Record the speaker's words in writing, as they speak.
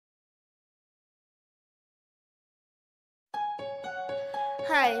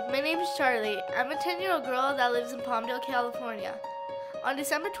Hi, my name is Charlie. I'm a 10-year-old girl that lives in Palmdale, California. On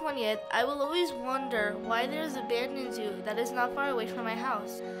December 20th, I will always wonder why there is an abandoned zoo that is not far away from my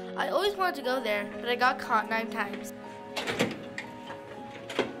house. I always wanted to go there, but I got caught 9 times.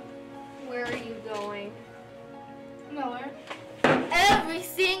 Where are you going? Nowhere. Every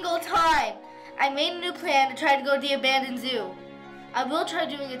single time! I made a new plan to try to go to the abandoned zoo. I will try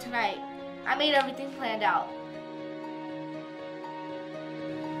doing it tonight. I made everything planned out.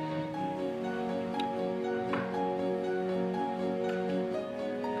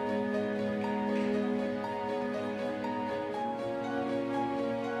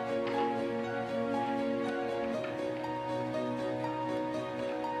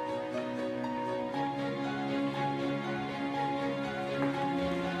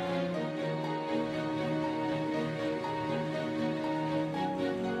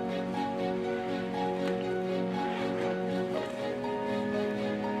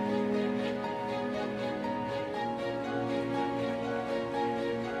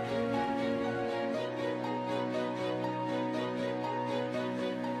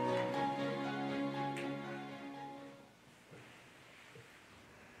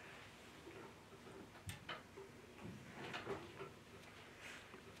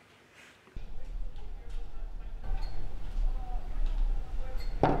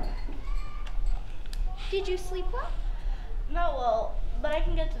 Did you sleep well? Not well, but I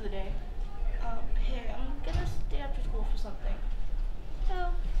can get through the day. Hey, I'm gonna stay after school for something.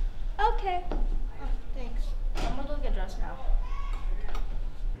 Oh, okay. Thanks. I'm gonna go get dressed now.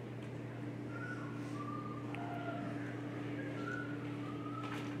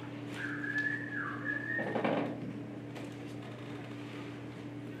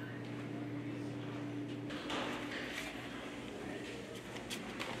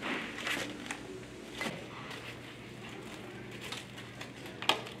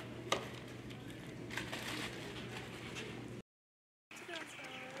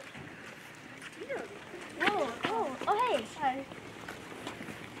 Oh, hey. Hi.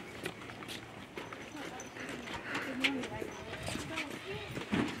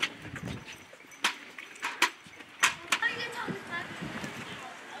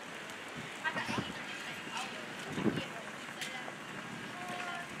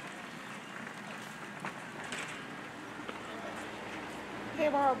 Hey,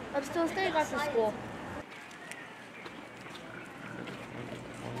 Mom, I'm still staying after school.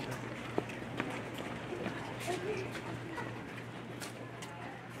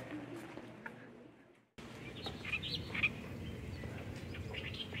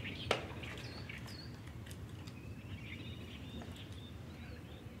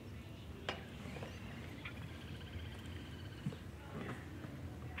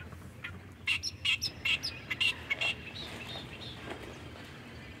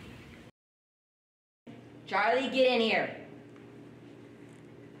 Charlie, get in here.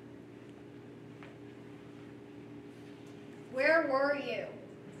 Where were you?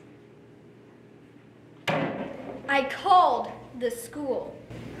 I called the school.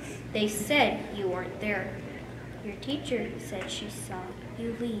 They said you weren't there. Your teacher said she saw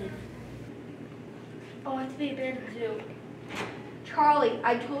you leave. I went to the abandoned zoo. Charlie,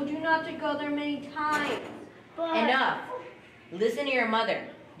 I told you not to go there many times. But Enough. Listen to your mother.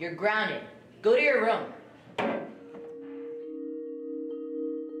 You're grounded. Go to your room.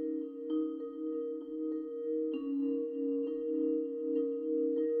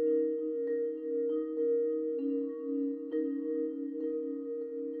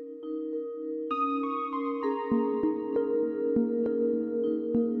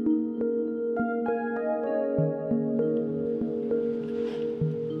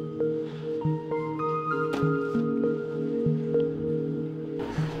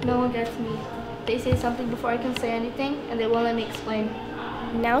 no one gets me. They say something before I can say anything, and they won't let me explain.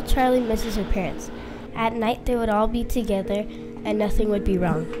 Now Charlie misses her parents. At night they would all be together and nothing would be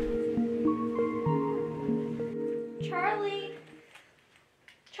wrong. Charlie?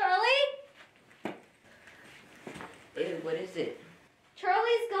 Charlie? Ew, what is it?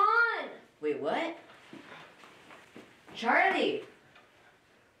 Charlie's gone. Wait, what? Charlie!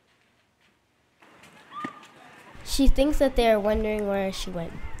 She thinks that they are wondering where she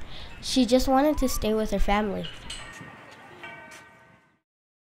went. She just wanted to stay with her family.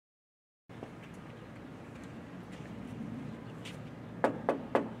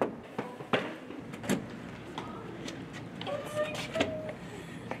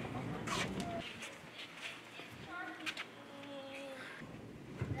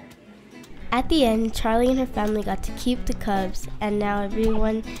 At the end, Charlie and her family got to keep the cubs, and now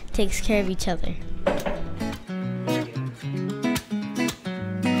everyone takes care of each other.